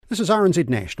This is RNZ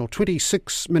National,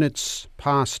 26 minutes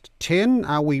past 10.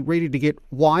 Are we ready to get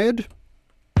wired?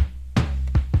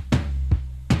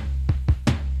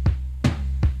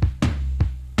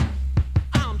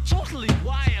 I'm totally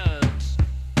wired.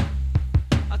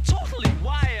 I'm totally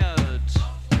wired.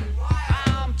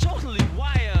 I'm totally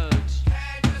wired.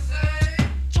 Can you say?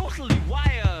 Totally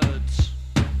wired.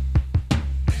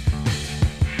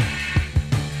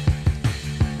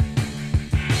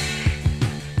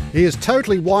 He is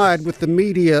totally wired with the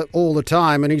media all the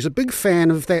time, and he's a big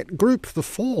fan of that group, The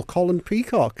Fall, Colin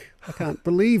Peacock. I can't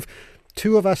believe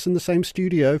two of us in the same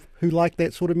studio who like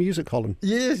that sort of music, Colin.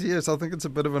 Yes. I think it's a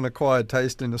bit of an acquired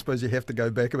taste, and I suppose you have to go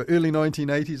back about early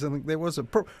 1980s. I think there was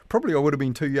probably I would have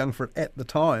been too young for it at the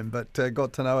time, but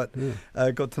got to know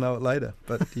it. Got to know it later.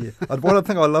 But yeah, what I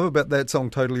think I love about that song,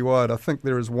 Totally Wired, I think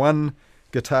there is one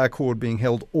guitar chord being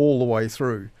held all the way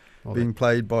through. Being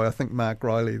played by, I think, Mark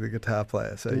Riley, the guitar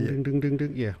player. So ding, ding, ding,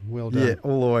 ding. Yeah, well done. Yeah,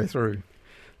 all the way through.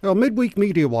 Well, Midweek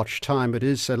Mediawatch time it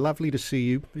is. So lovely to see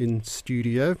you in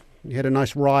studio. You had a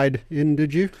nice ride in,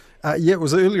 did you? Yeah, it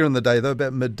was earlier in the day, though,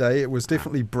 about midday. It was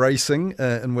definitely bracing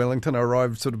in Wellington. I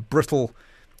arrived sort of brittle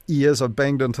ears. I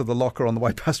banged into the locker on the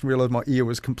way past and realised my ear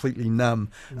was completely numb.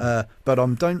 But I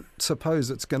don't suppose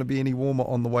it's going to be any warmer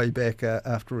on the way back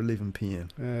after 11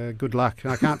 p.m. Good luck.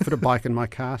 I can't fit a bike in my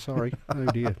car, sorry. Oh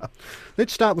dear.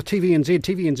 Let's start with TVNZ.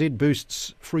 TVNZ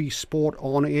boosts free sport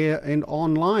on air and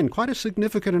online. Quite a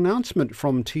significant announcement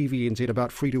from TVNZ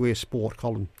about free-to-air sport,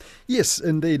 Colin. Yes,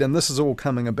 indeed. And this is all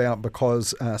coming about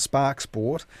because Spark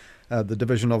Sport, the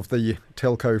division of the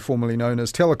telco formerly known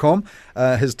as Telecom,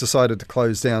 has decided to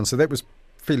close down. So that was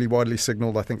fairly widely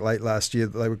signalled, I think, late last year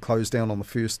that they would close down on the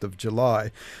 1st of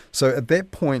July. So at that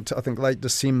point, I think late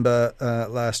December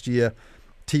last year,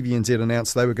 TVNZ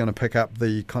announced they were going to pick up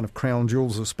the kind of crown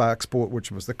jewels of Spark Sport,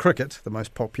 which was the cricket, the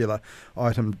most popular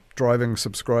item driving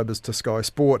subscribers to Sky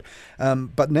Sport.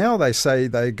 But now they say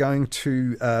they're going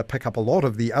to pick up a lot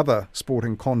of the other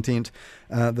sporting content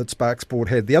that Spark Sport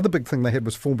had. The other big thing they had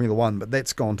was Formula One, but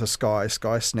that's gone to Sky.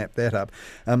 Sky snapped that up.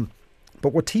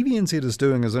 But what TVNZ is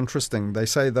doing is interesting. They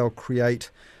say they'll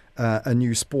create a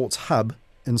new sports hub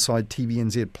inside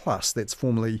TVNZ Plus. That's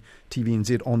formerly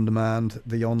TVNZ On Demand,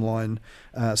 the online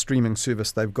streaming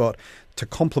service they've got, to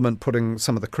complement putting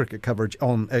some of the cricket coverage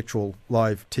on actual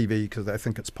live TV because they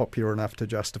think it's popular enough to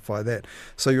justify that.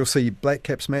 So you'll see Black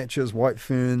Caps matches, White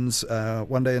Ferns,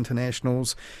 one-day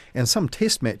internationals, and some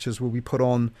test matches will be put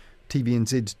on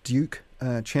TVNZ's Duke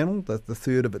channel, the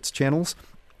third of its channels.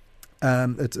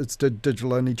 It's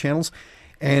digital-only channels.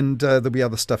 And there'll be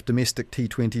other stuff, domestic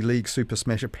T20 League, Super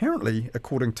Smash. Apparently,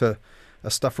 according to a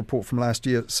stuff report from last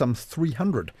year, some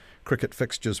 300 cricket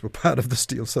fixtures were part of this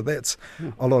deal. So that's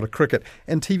a lot of cricket.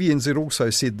 And TVNZ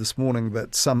also said this morning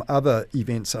that some other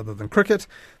events other than cricket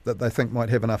that they think might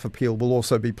have enough appeal will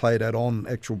also be played out on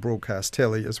actual broadcast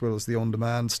telly as well as the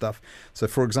on-demand stuff. So,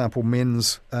 for example,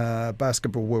 men's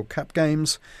basketball World Cup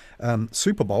games,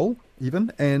 Super Bowl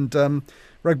even, and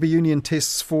rugby union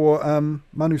tests for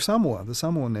Manu Samoa, the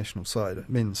Samoan national side,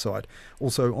 men's side,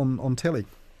 also on telly.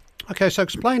 Okay, so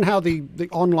explain how the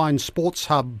online sports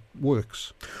hub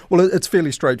works. Well, it's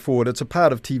fairly straightforward. It's a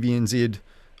part of TVNZ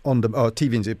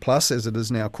TVNZ Plus, as it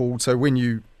is now called. So when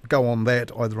you go on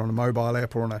that, either on a mobile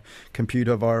app or on a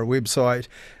computer via a website,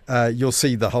 you'll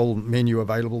see the whole menu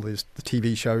available. There's the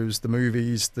TV shows, the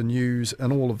movies, the news,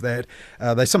 and all of that.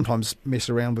 They sometimes mess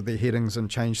around with their headings and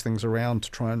change things around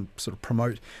to try and sort of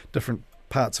promote different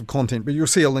parts of content, but you'll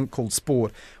see a link called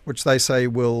Sport, which they say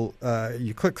will,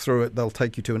 you click through it, they'll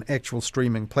take you to an actual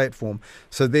streaming platform.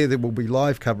 So there will be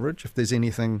live coverage, if there's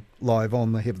anything live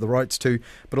on, they have the rights to,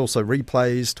 but also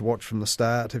replays to watch from the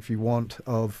start if you want,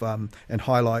 of and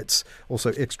highlights,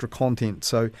 also extra content.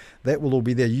 So that will all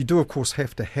be there. You do, of course,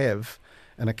 have to have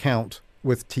an account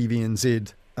with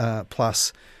TVNZ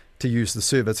Plus to use the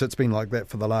service. It's been like that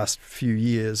for the last few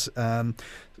years. And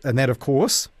that, of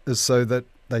course, is so that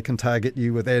they can target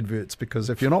you with adverts, because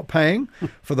if you're not paying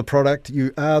for the product,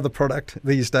 you are the product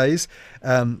these days.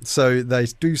 So they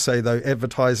do say, though,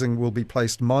 advertising will be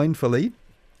placed mindfully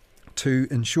to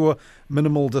ensure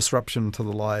minimal disruption to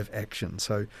the live action.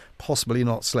 So possibly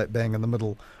not slap bang in the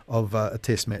middle of a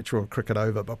test match or a cricket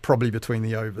over, but probably between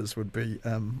the overs would be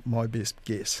my best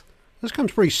guess. This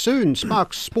comes pretty soon.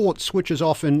 Spark Sport switches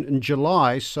off in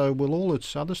July, so will all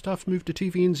its other stuff move to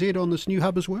TVNZ on this new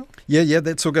hub as well? Yeah,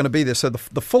 that's all going to be there. So the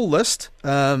full list,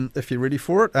 if you're ready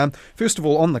for it. First of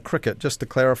all, on the cricket, just to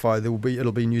clarify, it'll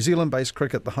be New Zealand-based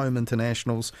cricket, the home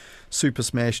internationals, Super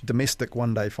Smash, domestic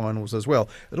one-day finals as well.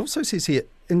 It also says here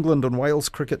England and Wales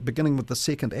cricket beginning with the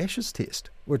second Ashes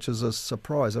test, which is a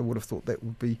surprise. I would have thought that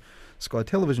would be Sky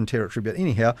Television territory. But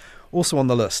anyhow, also on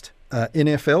the list,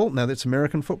 NFL, now that's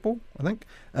American football, I think.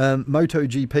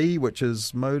 MotoGP, which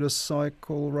is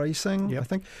motorcycle racing, I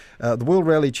think. The World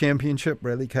Rally Championship,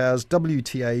 rally cars,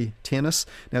 WTA tennis.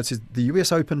 Now it says the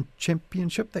US Open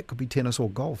Championship, that could be tennis or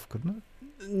golf, couldn't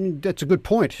it? That's a good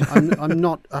point. I'm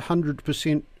not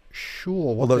 100%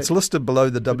 sure. Although it's listed below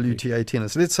the WTA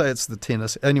tennis. Let's say it's the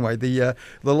tennis. Anyway, they'll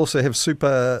also have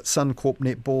Super Suncorp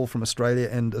netball from Australia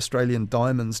and Australian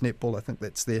Diamonds netball. I think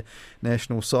that's their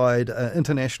national side.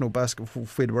 International Basketball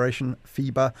Federation,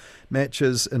 FIBA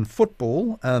matches in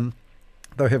football.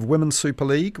 They'll have Women's Super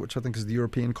League, which I think is the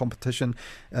European competition,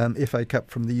 FA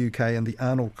Cup from the UK and the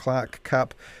Arnold Clark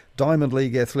Cup, Diamond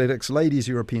League Athletics, Ladies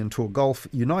European Tour Golf,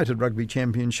 United Rugby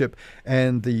Championship,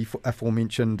 and the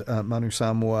aforementioned Manu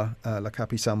Samoa,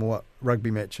 Lakapi Samoa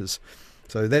rugby matches.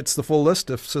 So that's the full list.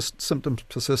 If symptoms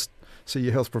persist, see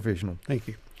your health professional. Thank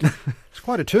you. It's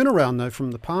quite a turnaround, though,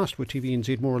 from the past where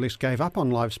TVNZ more or less gave up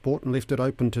on live sport and left it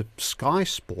open to Sky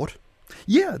Sport.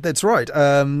 Yeah, that's right.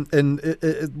 And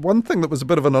one thing that was a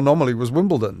bit of an anomaly was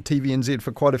Wimbledon. TVNZ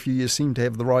for quite a few years seemed to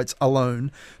have the rights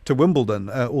alone to Wimbledon.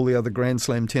 All the other Grand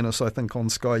Slam tennis, I think, on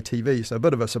Sky TV. So a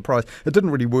bit of a surprise. It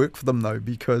didn't really work for them, though,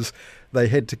 because they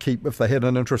had to keep, if they had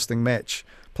an interesting match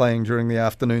playing during the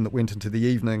afternoon that went into the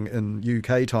evening in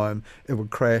UK time, it would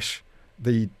crash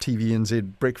the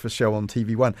TVNZ breakfast show on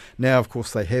TV1. Now, of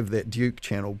course, they have that Duke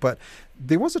channel, but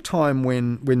there was a time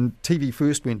when TV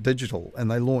first went digital and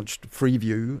they launched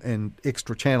Freeview and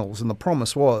extra channels, and the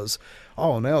promise was,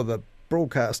 now the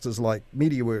broadcasters like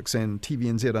MediaWorks and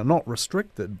TVNZ are not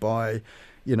restricted by,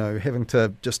 having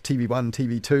to just TV1,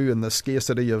 TV2 and the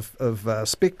scarcity of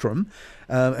spectrum,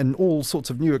 and all sorts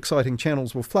of new exciting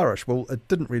channels will flourish. Well, it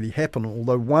didn't really happen,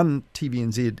 although one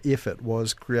TVNZ effort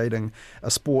was creating a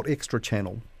sport extra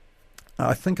channel.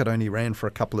 I think it only ran for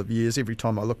a couple of years. Every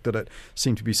time I looked at it,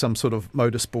 seemed to be some sort of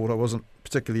motorsport I wasn't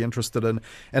particularly interested in,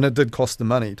 and it did cost the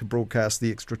money to broadcast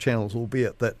the extra channels,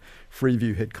 albeit that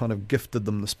Freeview had kind of gifted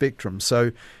them the spectrum.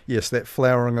 So yes, that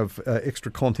flowering of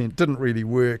extra content didn't really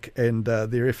work, and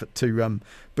their effort to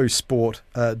boost sport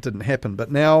didn't happen.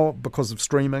 But now, because of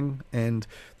streaming and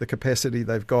the capacity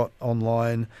they've got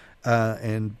online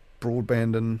and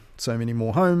broadband in so many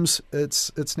more homes,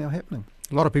 it's now happening.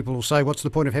 A lot of people will say, what's the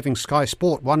point of having Sky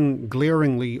Sport? One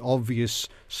glaringly obvious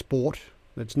sport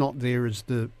that's not there is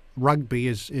the rugby,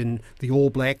 as in the All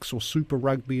Blacks or Super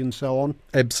Rugby and so on.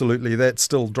 Absolutely. That's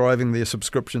still driving their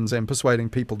subscriptions and persuading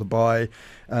people to buy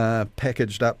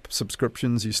packaged up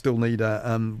subscriptions. You still need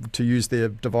to use their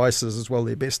devices as well,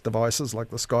 their best devices like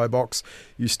the Skybox.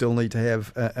 You still need to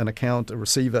have an account, a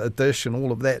receiver, a dish, and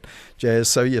all of that jazz.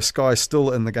 So yeah, Sky's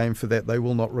still in the game for that. They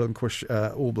will not relinquish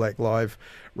All Black Live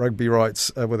rugby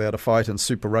rights without a fight, and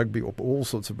Super Rugby, or all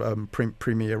sorts of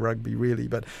Premier Rugby, really.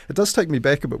 But it does take me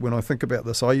back a bit when I think about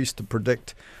this. I used to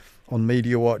predict on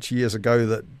Media Watch years ago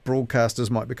that broadcasters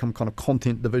might become kind of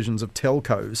content divisions of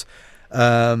telcos.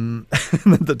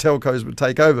 The telcos would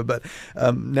take over, but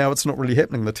now it's not really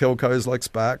happening. The telcos like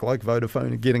Spark, like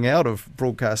Vodafone, are getting out of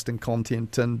broadcasting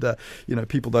content, and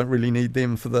people don't really need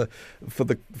them for the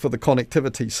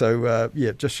connectivity. So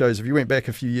it just shows, if you went back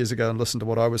a few years ago and listened to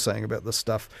what I was saying about this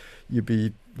stuff, you'd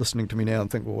be listening to me now and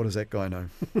think, well, what does that guy know?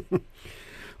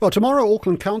 Well, tomorrow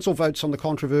Auckland Council votes on the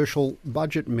controversial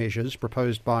budget measures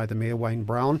proposed by the Mayor, Wayne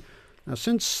Brown. Now,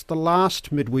 since the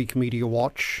last Midweek Media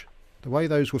Watch, the way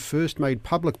those were first made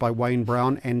public by Wayne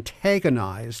Brown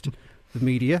antagonised the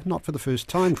media, not for the first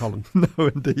time, Colin. No,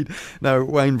 indeed. No,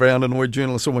 Wayne Brown annoyed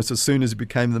journalists almost as soon as he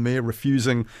became the mayor,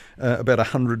 refusing about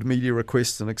 100 media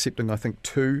requests and accepting, I think,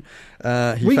 2.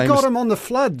 We got him on the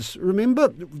floods. Remember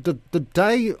the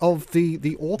day of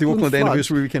the Auckland floods?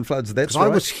 Anniversary weekend floods. That's right. I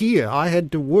was here. I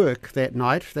had to work that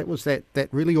night. That was that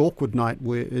really awkward night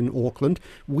in Auckland.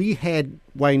 We had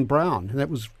Wayne Brown, and that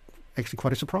was actually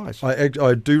quite a surprise.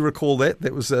 I do recall that.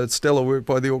 That was stellar work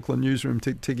by the Auckland newsroom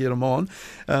to get him on.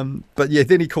 But yeah,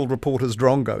 then he called reporters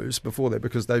drongos before that,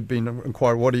 because they'd been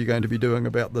inquiring, what are you going to be doing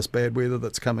about this bad weather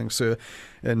that's coming, sir?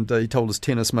 And he told his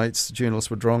tennis mates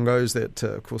journalists were drongos. That,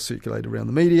 of course, circulated around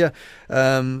the media.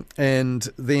 And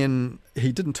then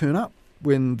he didn't turn up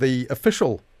when the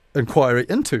official inquiry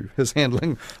into his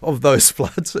handling of those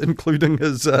floods, including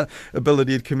his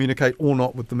ability to communicate or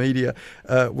not with the media,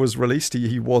 was released.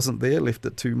 He wasn't there, left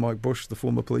it to Mike Bush, the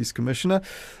former police commissioner.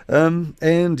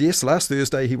 And yes, last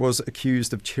Thursday he was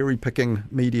accused of cherry-picking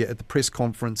media at the press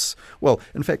conference. Well,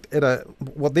 in fact, at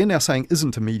what they're now saying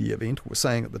isn't a media event, or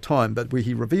saying at the time, but where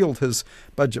he revealed his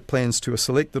budget plans to a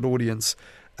selected audience,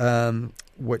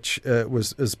 which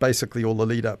is basically all the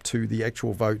lead up to the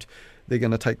actual vote they're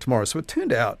going to take tomorrow. So it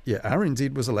turned out,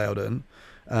 RNZ was allowed in.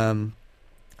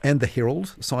 and the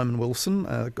Herald, Simon Wilson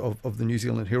of the New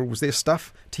Zealand Herald was there.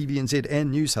 Stuff, TVNZ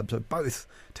and News Hub, so both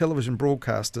television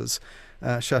broadcasters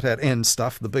shut out, and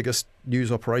Stuff, the biggest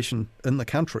news operation in the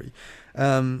country.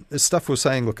 Stuff was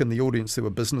saying, look, in the audience there were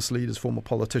business leaders, former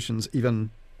politicians, even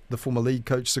the former league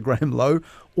coach Sir Graham Lowe,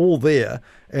 all there,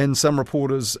 and some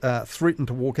reporters threatened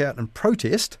to walk out and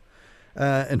protest.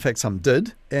 In fact, some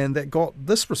did, and that got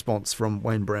this response from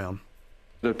Wayne Brown.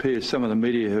 It appears some of the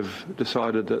media have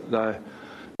decided that they've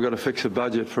got to fix the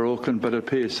budget for Auckland, but it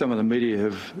appears some of the media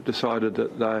have decided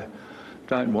that they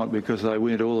don't want because they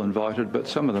weren't all invited, but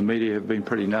some of the media have been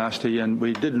pretty nasty, and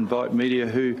we did invite media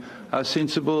who are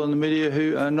sensible and the media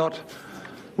who are not,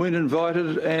 weren't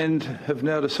invited and have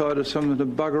now decided some of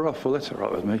them to bugger off. Well, that's all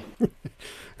right with me.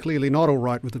 Clearly not all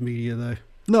right with the media, though.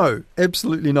 No,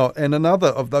 absolutely not. And another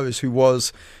of those who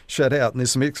was shut out, and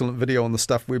there's some excellent video on the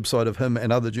Stuff website of him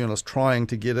and other journalists trying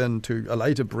to get into a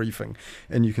later briefing,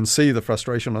 and you can see the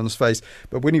frustration on his face.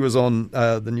 But when he was on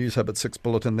the News Hub at 6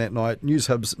 Bulletin that night, News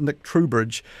Hub's Nick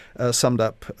Trubridge summed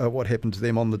up what happened to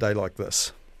them on the day like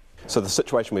this. So the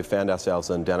situation we've found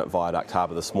ourselves in down at Viaduct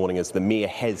Harbour this morning is the Mayor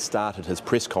has started his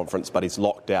press conference, but he's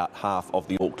locked out half of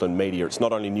the Auckland media. It's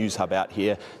not only News Hub out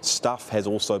here, Stuff has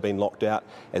also been locked out,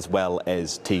 as well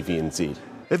as TVNZ.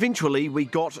 Eventually, we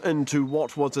got into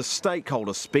what was a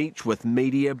stakeholder speech with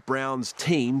media Brown's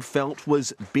team felt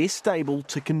was best able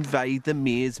to convey the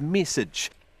Mayor's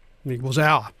message. He was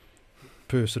our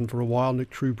person for a while, Nick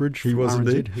Trubridge. He was RNZ.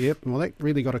 indeed. Yep. Well, that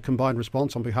really got a combined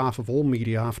response on behalf of all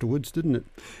media afterwards, didn't it?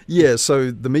 Yeah,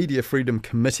 so the Media Freedom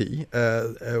Committee,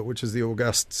 which is the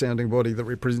august sounding body that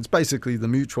represents basically the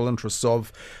mutual interests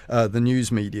of the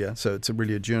news media, so it's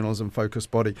really a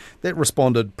journalism-focused body, that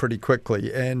responded pretty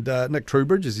quickly. And Nick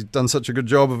Trubridge, as he's done such a good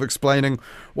job of explaining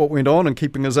what went on and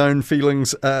keeping his own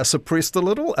feelings suppressed a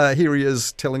little, here he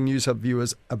is telling News Hub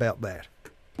viewers about that.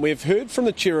 We've heard from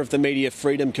the chair of the Media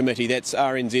Freedom Committee, that's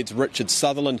RNZ's Richard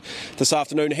Sutherland, this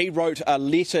afternoon. He wrote a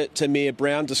letter to Mayor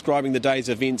Brown describing the day's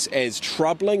events as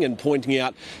troubling and pointing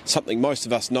out something most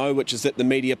of us know, which is that the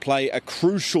media play a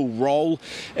crucial role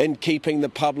in keeping the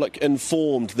public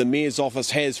informed. The Mayor's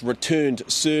office has returned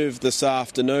serve this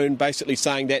afternoon, basically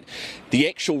saying that the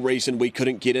actual reason we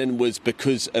couldn't get in was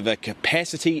because of a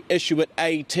capacity issue at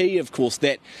AT. Of course,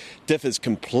 that differs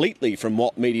completely from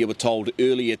what media were told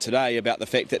earlier today about the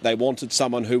fact that they wanted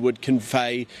someone who would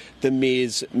convey the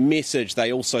Mayor's message.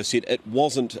 They also said it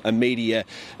wasn't a media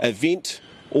event,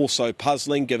 also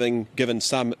puzzling given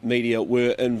some media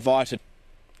were invited.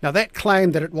 Now, that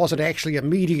claim that it wasn't actually a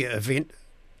media event,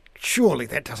 surely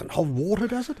that doesn't hold water,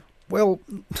 does it? Well,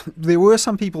 there were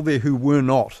some people there who were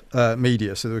not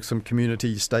media, so there were some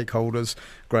community stakeholders,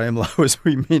 Graham Lowe, as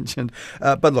we mentioned.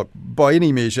 But look, by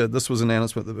any measure, this was an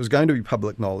announcement that was going to be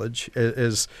public knowledge,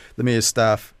 as the Mayor's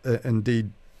staff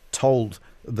indeed told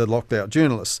the locked out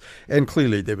journalists, and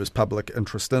clearly there was public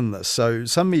interest in this. So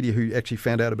some media who actually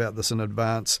found out about this in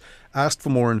advance asked for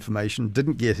more information,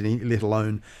 didn't get any, let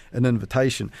alone an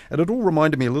invitation. And it all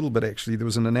reminded me a little bit, actually. There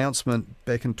was an announcement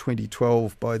back in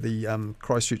 2012 by the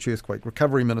Christchurch Earthquake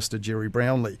Recovery Minister, Jerry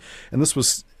Brownlee, and this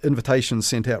was invitations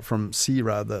sent out from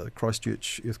CERA, the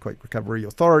Christchurch Earthquake Recovery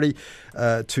Authority,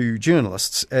 to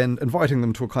journalists and inviting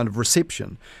them to a kind of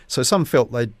reception. So some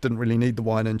felt they didn't really need the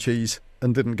wine and cheese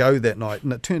and didn't go that night,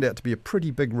 and it turned out to be a pretty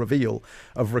big reveal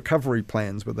of recovery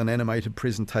plans with an animated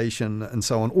presentation and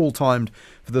so on, all timed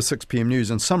for the 6 p.m. news.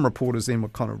 And some reporters then were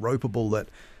kind of ropeable that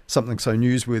something so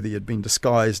newsworthy had been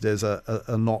disguised as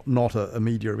not a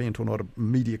media event or not a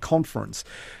media conference.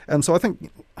 And so I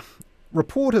think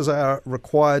reporters are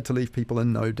required to leave people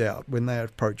in no doubt when they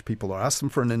approach people or ask them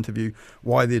for an interview,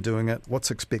 why they're doing it, what's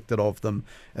expected of them,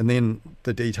 and then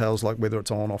the details like whether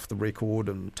it's on, off the record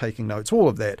and taking notes, all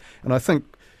of that. And I think,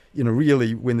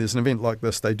 really when there's an event like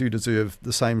this, they do deserve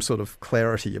the same sort of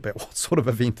clarity about what sort of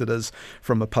event it is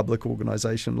from a public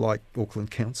organisation like Auckland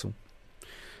Council.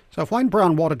 So if Wayne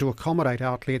Brown wanted to accommodate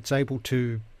outlets able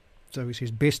to, so he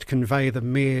says, best convey the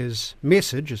Mayor's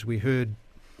message, as we heard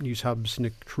News Hub's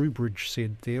Nick Trubridge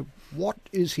said there, what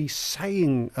is he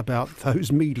saying about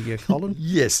those media, Colin?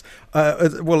 Yes.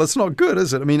 Well, it's not good,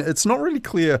 is it? I mean, it's not really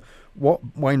clear what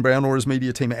Wayne Brown or his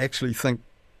media team actually think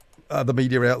are the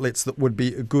media outlets that would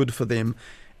be good for them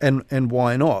and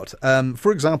why not.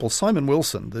 For example, Simon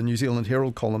Wilson, the New Zealand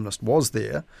Herald columnist, was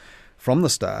there from the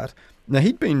start. Now,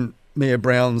 he'd been Mayor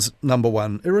Brown's number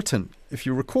one irritant. If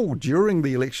you recall, during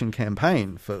the election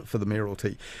campaign for the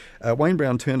mayoralty, Wayne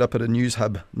Brown turned up at a News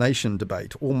Hub Nation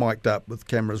debate, all mic'd up with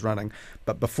cameras running,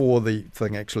 but before the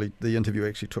interview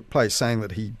actually took place, saying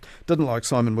that he didn't like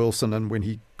Simon Wilson, and when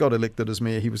he got elected as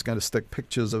mayor, he was going to stick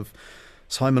pictures of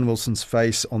Simon Wilson's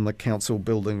face on the council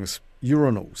buildings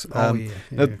urinals.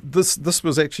 Now this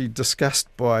was actually discussed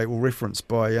by or referenced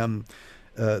by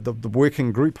the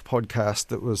Working Group podcast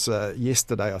that was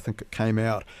yesterday. I think it came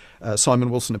out. Simon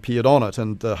Wilson appeared on it,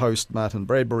 and the host Martin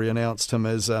Bradbury announced him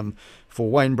as, for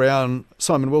Wayne Brown,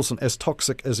 Simon Wilson as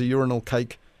toxic as a urinal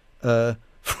cake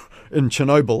in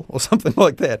Chernobyl or something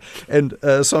like that. And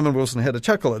Simon Wilson had a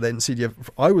chuckle at that and said, yeah,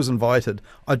 I was invited.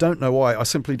 I don't know why. I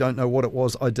simply don't know what it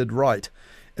was I did right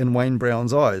in Wayne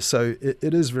Brown's eyes. So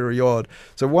it is very odd.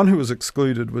 So one who was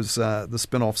excluded was the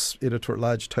Spin-Off's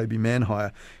editor-at-large, Toby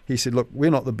Manhire. He said, look, we're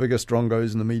not the biggest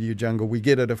drongos in the media jungle. We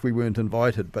get it if we weren't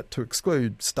invited. But to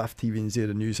exclude Stuff TVNZ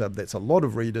and News Hub, that's a lot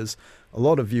of readers, a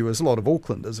lot of viewers, a lot of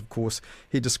Aucklanders, of course.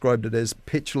 He described it as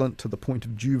petulant to the point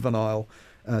of juvenile,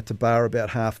 to bar about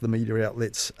half the media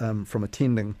outlets from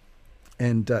attending.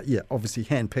 And, obviously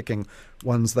hand-picking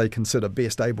ones they consider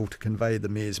best able to convey the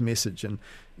Mayor's message and,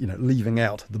 leaving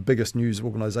out the biggest news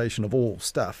organisation of all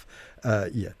Stuff.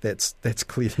 That's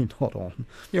clearly not on.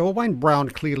 Yeah, well, Wayne Brown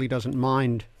clearly doesn't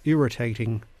mind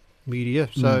irritating media.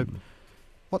 So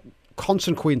what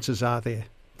consequences are there,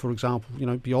 for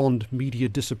example, beyond media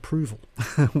disapproval?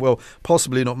 Well,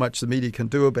 possibly not much the media can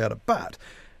do about it. But,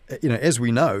 as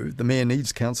we know, the Mayor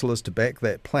needs councillors to back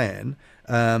that plan.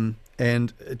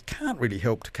 And it can't really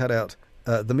help to cut out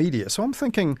the media. So I'm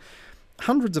thinking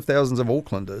hundreds of thousands of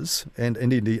Aucklanders and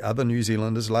indeed other New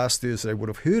Zealanders last Thursday would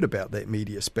have heard about that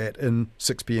media spat in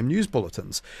 6 p.m. news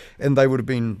bulletins. And they would have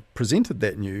been presented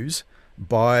that news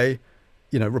by,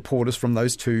 reporters from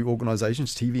those two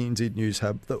organisations, TVNZ, News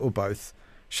Hub, that were both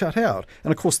shut out.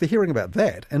 And of course, they're hearing about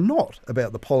that and not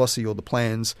about the policy or the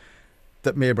plans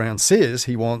that Mayor Brown says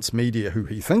he wants media who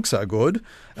he thinks are good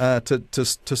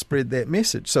to spread that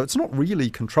message. So it's not really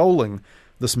controlling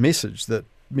this message that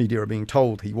media are being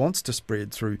told he wants to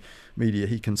spread through media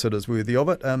he considers worthy of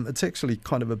it. It's actually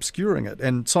kind of obscuring it.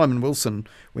 And Simon Wilson,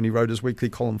 when he wrote his weekly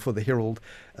column for the Herald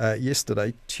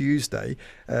Tuesday,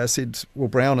 said, well,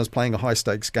 Brown is playing a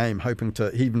high-stakes game, hoping to,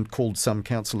 he even called some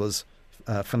councillors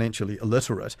financially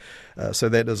illiterate. So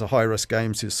that is a high-risk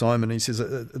game, says Simon. He says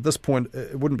at this point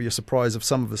it wouldn't be a surprise if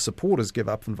some of his supporters give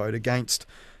up and vote against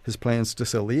his plans to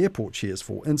sell the airport shares,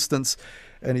 for instance.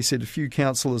 And he said a few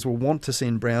councillors will want to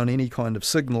send Brown any kind of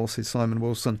signal, says Simon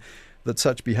Wilson, that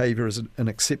such behaviour is an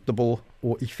acceptable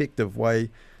or effective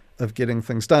way of getting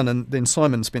things done. And then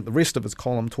Simon spent the rest of his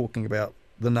column talking about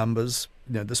the numbers,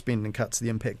 the spending cuts, the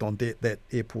impact on debt, that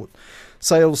airport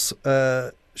sales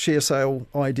share sale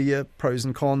idea, pros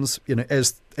and cons,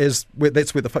 as that's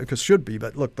where the focus should be.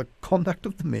 But look, the conduct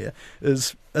of the Mayor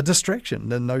is a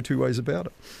distraction, and no two ways about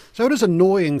it. So it is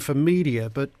annoying for media,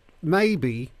 but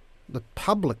maybe the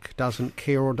public doesn't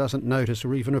care or doesn't notice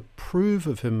or even approve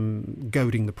of him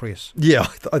goading the press. Yeah,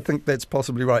 I think that's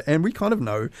possibly right. And we kind of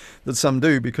know that some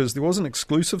do, because there was an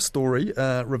exclusive story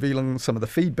revealing some of the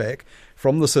feedback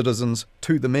from the citizens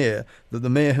to the Mayor that the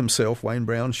Mayor himself, Wayne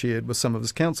Brown, shared with some of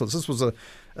his councillors. This was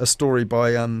a story by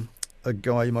a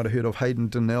guy you might have heard of, Hayden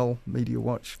Donnell, Media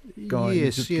Watch guy.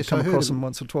 Yes, come across him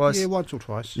once or twice. Yeah, once or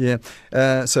twice. Yeah.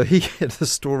 So he had a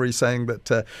story saying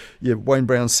that Wayne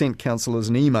Brown sent councillors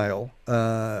an email,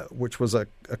 which was a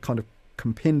kind of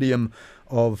compendium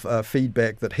of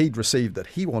feedback that he'd received that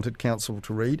he wanted council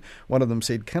to read. One of them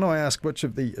said, "Can I ask which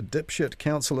of the dipshit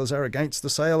councillors are against the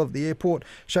sale of the airport?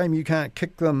 Shame you can't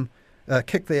kick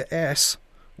their ass,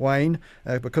 Wayne,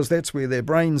 because that's where their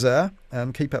brains are.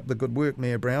 Keep up the good work,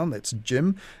 Mayor Brown." That's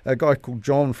Jim. A guy called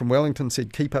John from Wellington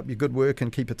said, "Keep up your good work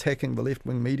and keep attacking the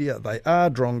left-wing media. They are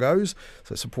drongos."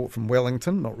 So support from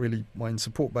Wellington, not really Wayne's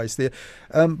support base there.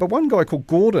 But one guy called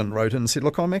Gordon wrote in and said,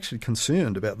 "Look, I'm actually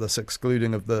concerned about this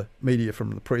excluding of the media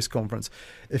from the press conference.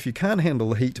 If you can't handle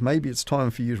the heat, maybe it's time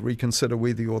for you to reconsider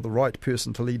whether you're the right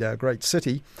person to lead our great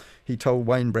city," he told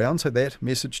Wayne Brown. So that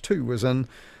message too was in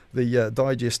the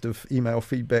digest of email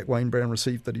feedback Wayne Brown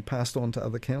received that he passed on to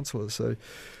other councillors. So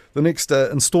the next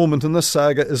instalment in this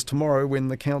saga is tomorrow, when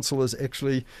the councillors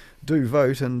actually do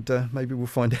vote, and maybe we'll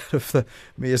find out if the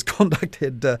Mayor's conduct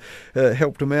had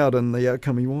helped him out in the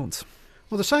outcome he wants.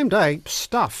 Well, the same day,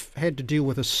 Stuff had to deal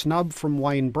with a snub from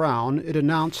Wayne Brown. It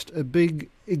announced a big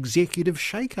executive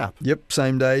shake-up. Yep,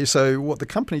 same day. So what the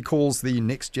company calls the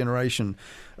next generation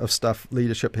of Stuff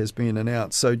leadership has been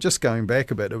announced. So just going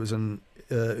back a bit, it was in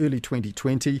early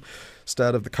 2020,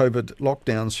 start of the COVID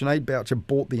lockdowns, Sinead Boucher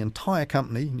bought the entire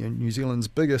company, New Zealand's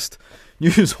biggest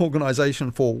news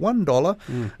organisation, for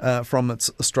 $1 from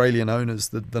its Australian owners,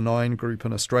 the Nine Group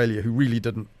in Australia, who really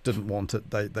didn't want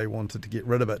it. They wanted to get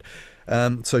rid of it.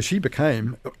 So she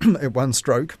became, at one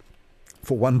stroke,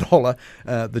 for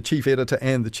 $1, the chief editor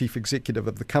and the chief executive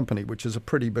of the company, which is a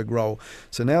pretty big role.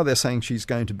 So now they're saying she's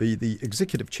going to be the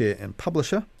executive chair and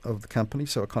publisher of the company,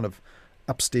 so a kind of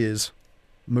upstairs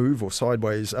move or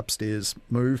sideways upstairs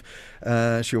move.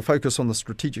 She'll focus on the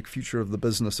strategic future of the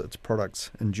business, its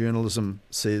products and journalism,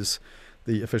 says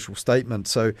the official statement.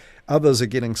 So others are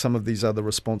getting some of these other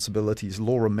responsibilities.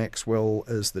 Laura Maxwell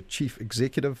is the chief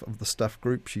executive of the Stuff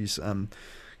Group. She's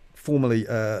formerly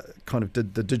kind of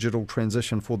did the digital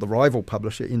transition for the rival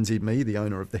publisher, NZME, the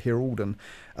owner of the Herald and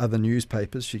other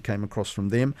newspapers. She came across from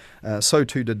them. So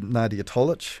too did Nadia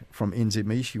Tolich from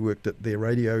NZME. She worked at their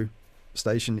radio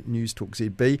station, News Talk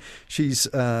ZB. She's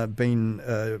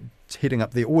been heading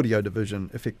up their audio division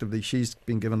effectively. She's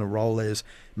been given a role as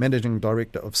managing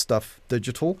director of Stuff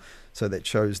Digital, so that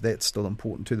shows that's still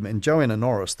important to them. And Joanna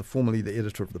Norris, formerly the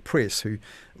editor of The Press, who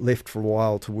left for a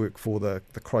while to work for the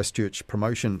Christchurch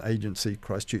promotion agency,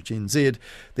 Christchurch NZ,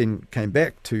 then came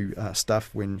back to Stuff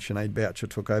when Sinead Boucher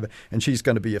took over, and she's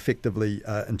going to be effectively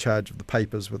in charge of the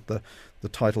papers with the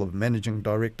title of managing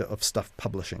director of Stuff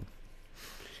Publishing.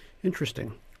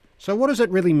 Interesting. So what does it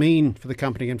really mean for the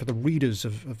company and for the readers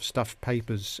of Stuff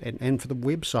papers and for the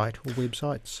website or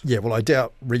websites? Yeah, well, I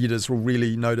doubt readers will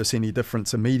really notice any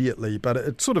difference immediately, but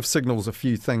it sort of signals a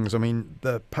few things. I mean,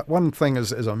 the one thing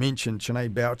is, as I mentioned,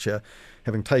 Sinead Boucher,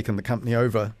 having taken the company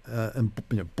over and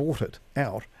bought it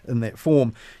out in that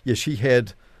form, yeah, she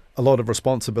had a lot of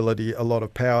responsibility, a lot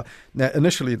of power. Now,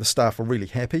 initially, the staff were really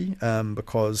happy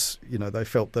because they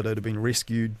felt that it had been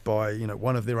rescued by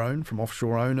one of their own from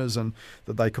offshore owners, and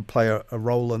that they could play a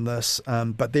role in this.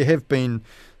 But there has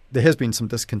been some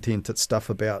discontent at Stuff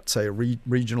about, say, a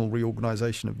regional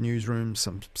reorganisation of newsrooms,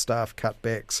 some staff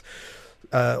cutbacks.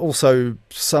 Also,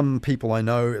 some people I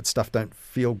know at Stuff don't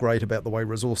feel great about the way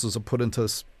resources are put into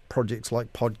projects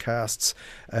like podcasts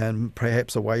and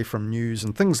perhaps away from news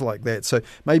and things like that. So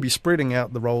maybe spreading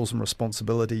out the roles and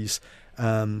responsibilities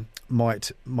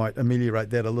might ameliorate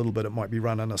that a little bit. It might be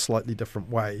run in a slightly different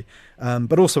way.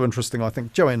 But also interesting, I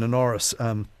think, Joanna Norris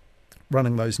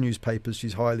running those newspapers,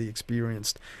 she's highly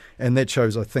experienced, and that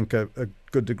shows, I think, a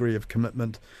good degree of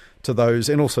commitment to those,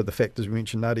 and also the fact, as we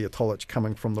mentioned, Nadia Tolich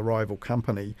coming from the rival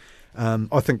company.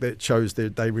 I think that shows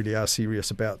that they really are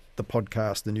serious about the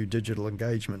podcast, the new digital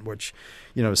engagement, which,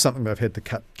 is something they've had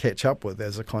to catch up with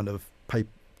as a kind of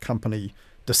company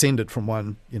descended from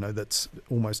one, that's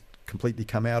almost completely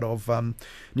come out of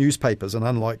newspapers. And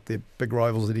unlike their big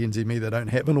rivals at NZME, they don't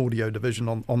have an audio division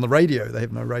on the radio. They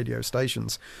have no radio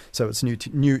stations. So it's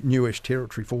newish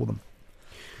territory for them.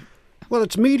 Well,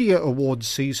 it's Media Awards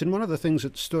season. One of the things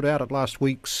that stood out at last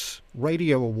week's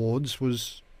Radio Awards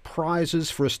was prizes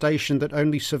for a station that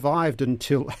only survived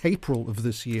until April of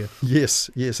this year. Yes,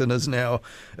 and is now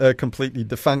completely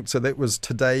defunct. So that was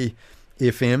Today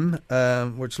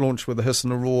FM, which launched with a hiss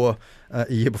and a roar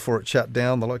a year before it shut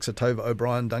down. The likes of Tova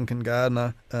O'Brien, Duncan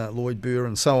Gardner, Lloyd Burr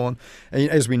and so on. And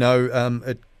as we know,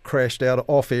 it crashed out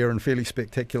off air in fairly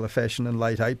spectacular fashion in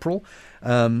late April.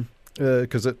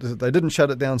 Because they didn't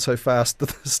shut it down so fast that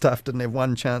the staff didn't have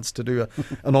one chance to do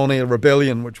an on-air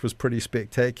rebellion, which was pretty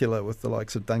spectacular, with the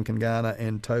likes of Duncan Garner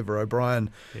and Tova O'Brien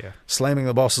slamming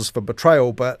the bosses for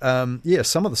betrayal. But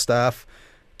some of the staff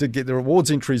did get their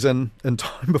awards entries in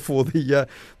time before the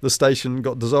station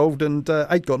got dissolved, and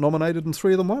 8 got nominated and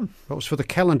 3 of them won. That was for the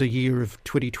calendar year of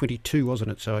 2022,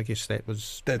 wasn't it? So I guess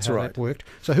that's how right. That worked.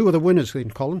 So who are the winners then,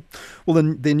 Colin? Well,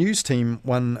 their news team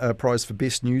won a prize for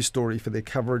Best News Story for their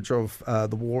coverage of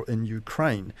the war in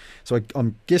Ukraine. So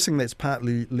I'm guessing that's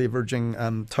partly leveraging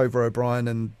Tova O'Brien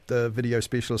and the video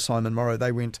specialist Simon Morrow.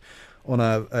 They went on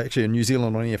actually a New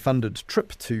Zealand on-air funded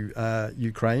trip to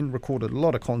Ukraine, recorded a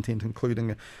lot of content,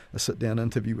 including a sit-down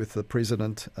interview with the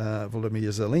President, Volodymyr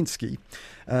Zelensky.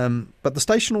 But the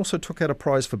station also took out a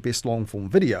prize for Best Long-Form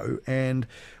Video, and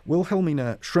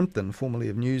Wilhelmina Shrimpton, formerly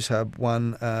of News Hub,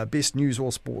 won Best News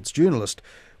or Sports Journalist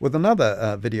with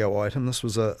another video item. This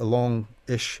was a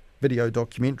long-ish video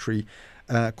documentary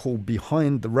called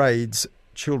Behind the Raids,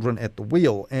 Children at the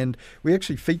Wheel, and we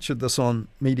actually featured this on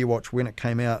Mediawatch when it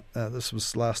came out. This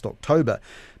was last October,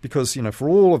 because for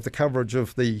all of the coverage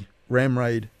of the ram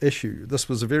raid issue, this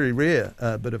was a very rare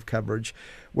bit of coverage,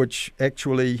 which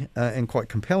actually and quite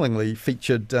compellingly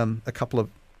featured a couple of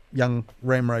young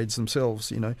ram raids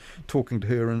themselves, talking to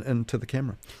her and to the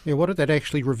camera. Yeah, what did that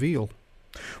actually reveal?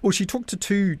 Well, she talked to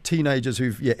 2 teenagers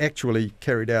who've actually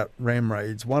carried out ram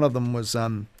raids. One of them was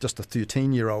just a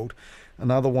 13-year-old.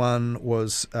 Another one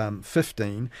was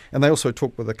 15, and they also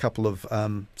talked with a couple of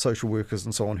social workers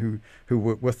and so on who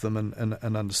worked with them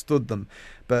and understood them.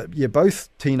 But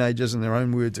both teenagers, in their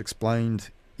own words, explained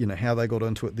how they got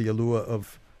into it, the allure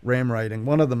of ram raiding.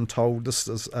 One of them told, this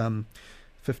is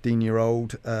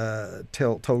 15-year-old,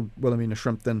 told Wilhelmina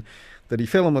Shrimpton that he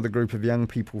fell in with a group of young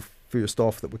people first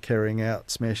off that were carrying out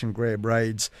smash and grab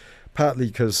raids, partly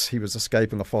because he was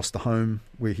escaping a foster home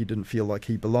where he didn't feel like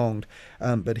he belonged.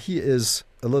 But here is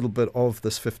a little bit of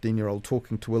this 15-year-old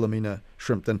talking to Wilhelmina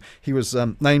Shrimpton. He was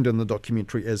named in the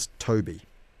documentary as Toby.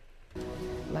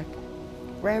 Like,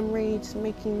 ram raids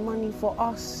making money for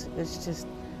us, it's just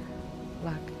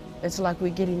like, it's like we're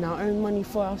getting our own money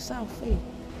for ourselves, eh?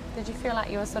 Did you feel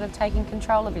like you were sort of taking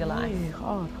control of your life? Yeah,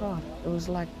 hard. It was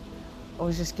like I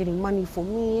was just getting money for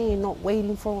me, not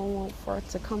waiting for it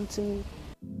to come to me.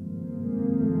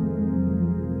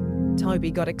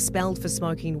 Toby got expelled for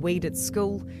smoking weed at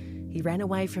school. He ran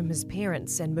away from his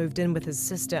parents and moved in with his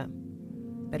sister.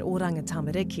 But Oranga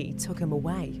Tamariki took him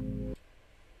away.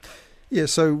 Yeah,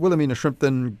 so Wilhelmina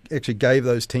Shrimpton actually gave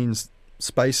those teens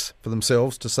space for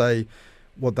themselves to say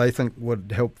what they think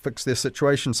would help fix their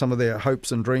situation, some of their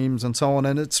hopes and dreams and so on.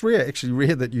 And it's actually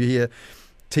rare that you hear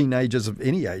teenagers of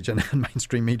any age in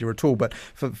mainstream media at all, but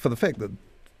for the fact that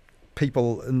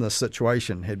people in this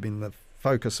situation had been the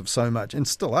focus of so much, and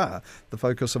still are the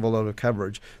focus of a lot of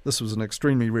coverage, this was an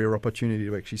extremely rare opportunity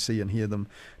to actually see and hear them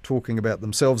talking about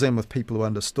themselves and with people who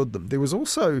understood them. There was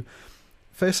also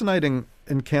fascinating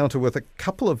encounter with a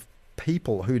couple of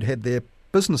people who'd had their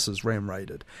businesses ram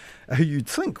raided, who you'd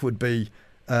think would be,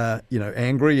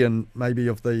 angry and maybe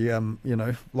of the,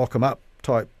 lock 'em up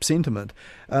type sentiment.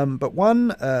 But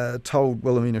one told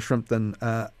Wilhelmina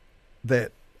Shrimpton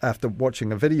that after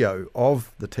watching a video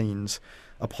of the teens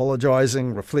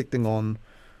apologising, reflecting on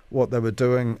what they were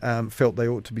doing, felt they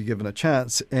ought to be given a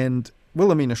chance. And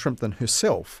Wilhelmina Shrimpton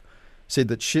herself said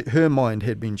that her mind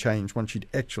had been changed once she'd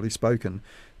actually spoken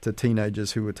to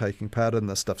teenagers who were taking part in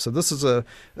this stuff. So this is a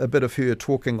bit of her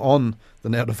talking on the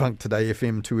Now Defunct Today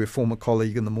FM to her former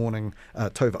colleague in the morning,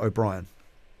 Tova O'Brien.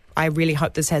 I really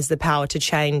hope this has the power to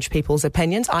change people's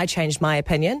opinions. I changed my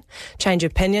opinion, change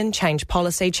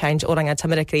policy, change oranga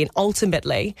tamariki, and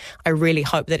ultimately, I really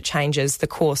hope that it changes the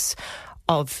course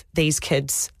of these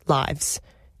kids' lives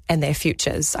and their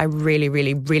futures. I really,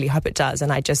 really, really hope it does,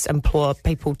 and I just implore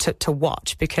people to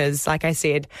watch because, like I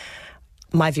said,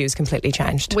 my views completely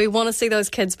changed. We want to see those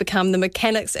kids become the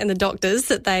mechanics and the doctors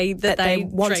that they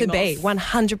want to be,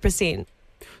 100%.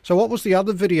 So what was the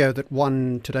other video that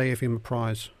won Today FM a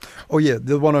prize? Oh, yeah,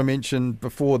 the one I mentioned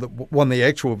before that won the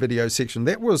actual video section.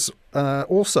 That was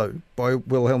also by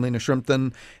Wilhelmina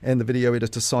Shrimpton and the video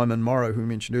editor Simon Morrow, who we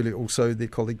mentioned earlier, also their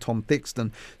colleague Tom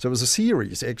Thexton. So it was a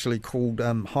series actually called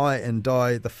High and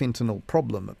Die, the Fentanyl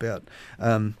Problem, about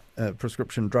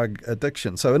prescription drug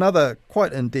addiction. So another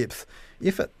quite in-depth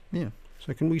effort, yeah.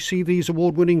 So can we see these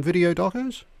award-winning video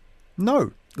docos?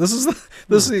 No. This is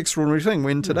the extraordinary thing.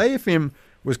 When Today FM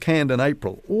was canned in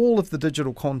April, all of the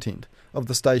digital content of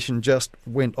the station just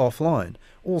went offline,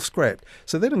 all scrapped.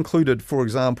 So that included, for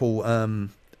example,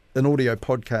 an audio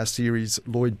podcast series,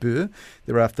 Lloyd Burr,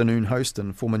 their afternoon host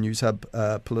and former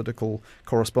Newshub political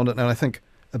correspondent, and I think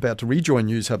about to rejoin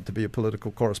Newshub to be a political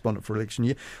correspondent for election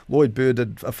year. Lloyd Burr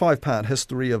did a 5-part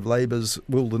history of Labour's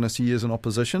wilderness years in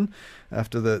opposition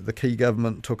after the key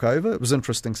government took over. It was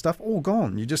interesting stuff, all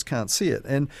gone. You just can't see it.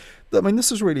 And I mean,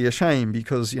 this is really a shame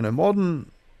because,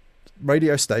 modern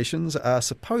radio stations are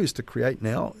supposed to create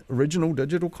now original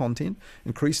digital content,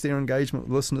 increase their engagement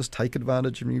with listeners, take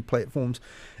advantage of new platforms,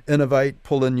 innovate,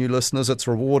 pull in new listeners. It's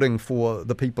rewarding for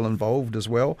the people involved as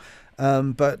well.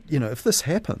 But, if this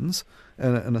happens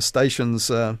and a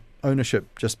station's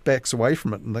ownership just backs away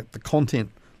from it and the content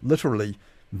literally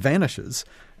vanishes,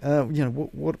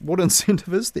 what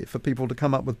incentive is there for people to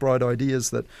come up with bright ideas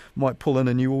that might pull in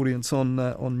a new audience on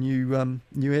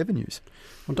new avenues?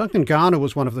 Well, Duncan Garner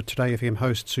was one of the Today FM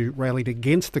hosts who rallied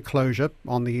against the closure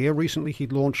on the air. Recently, he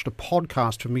launched a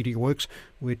podcast for MediaWorks,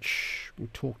 which we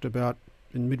talked about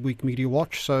in Midweek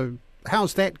Mediawatch. So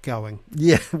how's that going?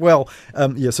 Yeah, well, so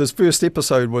his first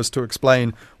episode was to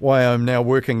explain why I'm now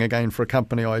working again for a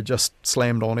company I just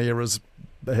slammed on air as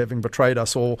having betrayed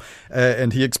us all,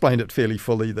 and he explained it fairly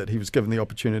fully that he was given the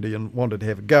opportunity and wanted to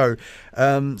have a go.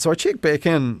 So I checked back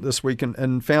in this week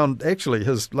and found actually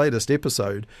his latest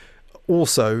episode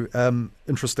also,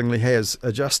 interestingly, has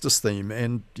a justice theme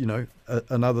and,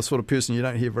 another sort of person you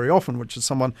don't hear very often, which is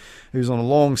someone who's on a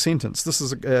long sentence. This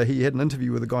is he had an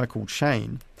interview with a guy called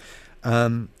Shane,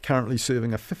 currently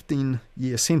serving a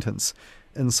 15-year sentence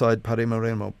inside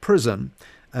Palermo prison,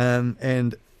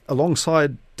 and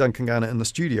alongside Duncan Garner in the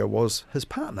studio was his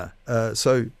partner.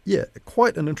 So,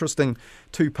 quite an interesting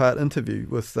two-part interview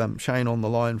with Shane on the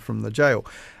line from the jail.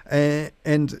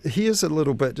 And here's a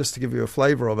little bit, just to give you a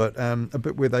flavour of it, a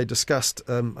bit where they discussed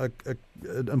an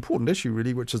important issue,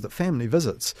 really, which is that family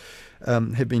visits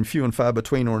have been few and far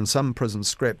between, or in some prisons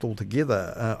scrapped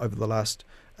altogether over the last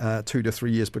 2 to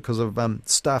 3 years because of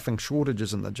staffing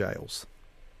shortages in the jails.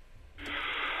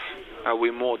 Are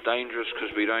we more dangerous because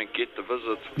we don't get the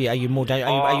visits? Yeah, are you more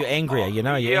are you angrier? Are you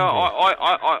angrier?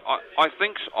 I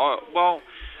think so. Well,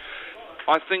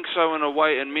 I think so in a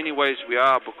way. In many ways, we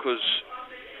are, because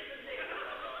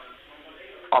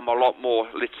I'm a lot more,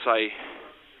 let's say,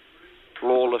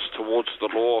 lawless towards the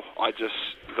law.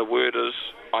 The word is,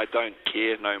 I don't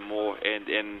care no more,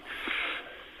 and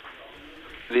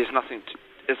there's nothing.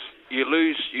 You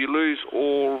lose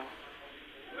all,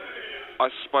 I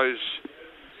suppose,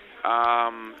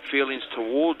 feelings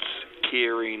towards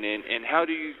caring, and how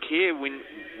do you care when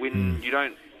you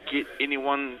don't get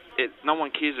anyone? No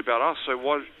one cares about us. So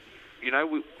what?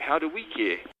 How do we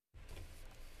care?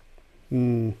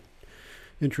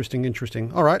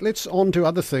 Interesting. All right, let's on to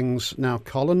other things now,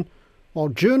 Colin. While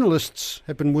journalists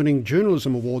have been winning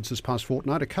journalism awards this past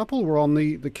fortnight, a couple were on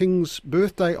the King's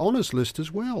birthday honours list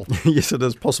as well. Yes, it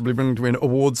is possibly bringing to an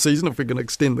awards season, if we can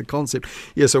extend the concept.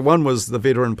 Yeah, so one was the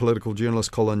veteran political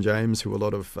journalist Colin James, who a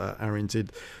lot of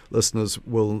RNZ listeners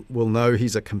will know.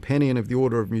 He's a companion of the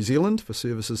Order of New Zealand for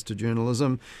services to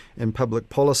journalism and public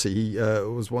policy. He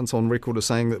was once on record as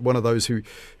saying that one of those who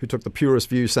took the purest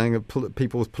view, saying that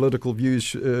people with political views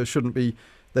shouldn't be,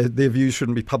 their views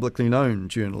shouldn't be publicly known,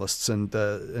 journalists,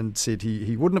 and said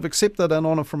he wouldn't have accepted an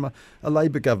honour from a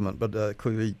Labour government, but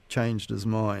clearly changed his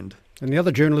mind. And the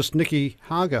other journalist, Nicky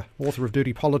Hager, author of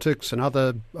Dirty Politics and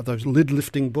other of those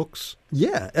lid-lifting books.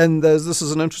 Yeah, and this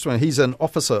is an interesting one. He's an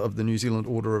officer of the New Zealand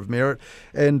Order of Merit.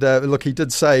 And look, he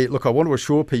did say, I want to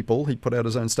assure people, he put out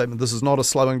his own statement, this is not a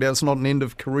slowing down, it's not an end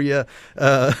of career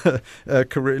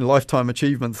lifetime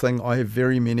achievement thing. I have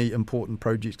very many important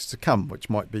projects to come,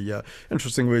 which might be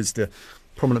interesting words to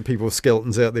prominent people with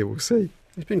skeletons out there, we'll see.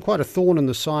 He's been quite a thorn in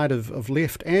the side of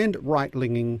left and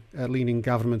right-leaning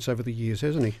governments over the years,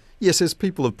 hasn't he? Yes, as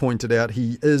people have pointed out,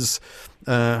 he is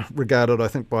regarded, I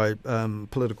think, by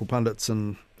political pundits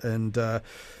and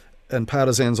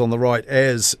partisans on the right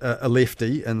as a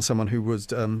lefty and someone who was,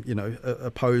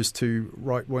 opposed to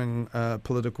right-wing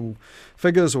political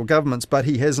figures or governments. But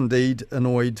he has indeed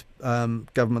annoyed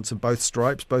governments of both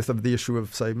stripes, both of the issue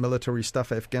of, say, military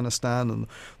stuff, Afghanistan, and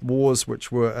wars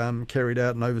which were carried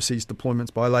out in overseas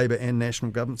deployments by Labour and national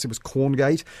governments. It was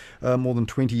Corngate more than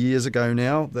 20 years ago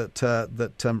now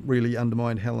that really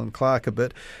undermined Helen Clark a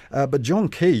bit. But John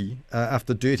Key,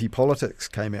 after Dirty Politics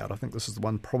came out, I think this is the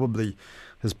one probably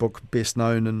his book best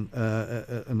known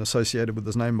and associated with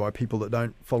his name by people that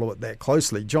don't follow it that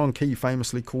closely. John Key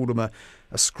famously called him a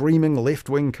screaming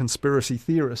left-wing conspiracy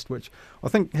theorist, which I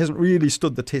think hasn't really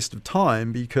stood the test of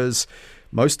time, because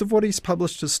most of what he's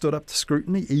published has stood up to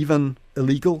scrutiny, even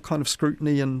illegal kind of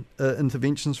scrutiny and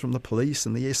interventions from the police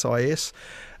and the SIS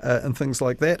and things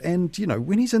like that. And,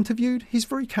 when he's interviewed, he's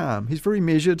very calm, he's very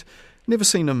measured. Never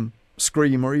seen him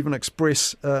scream or even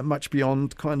express much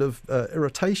beyond kind of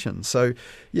irritation. So,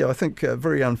 I think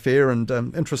very unfair and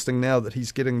interesting now that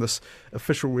he's getting this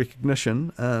official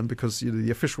recognition because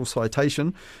the official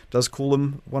citation does call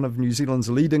him one of New Zealand's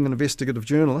leading investigative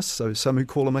journalists. So some who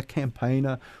call him a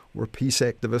campaigner or a peace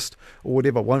activist or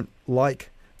whatever won't like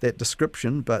that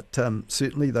description, but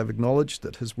certainly they've acknowledged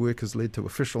that his work has led to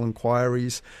official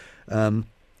inquiries and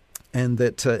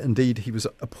that indeed he was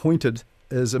appointed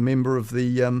as a member of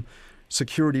the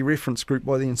security reference group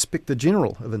by the Inspector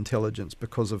General of Intelligence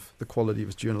because of the quality of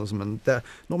his journalism. And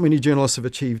not many journalists have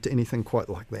achieved anything quite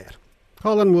like that.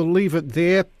 Colin, we'll leave it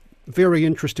there. Very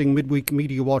interesting Midweek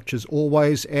Media Watch as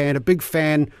always, and a big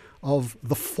fan of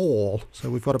The Fall. So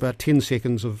we've got about 10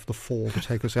 seconds of The Fall to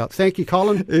take us out. Thank you,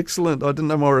 Colin. Excellent. I didn't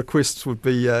know my requests would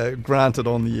be granted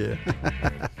on the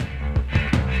air.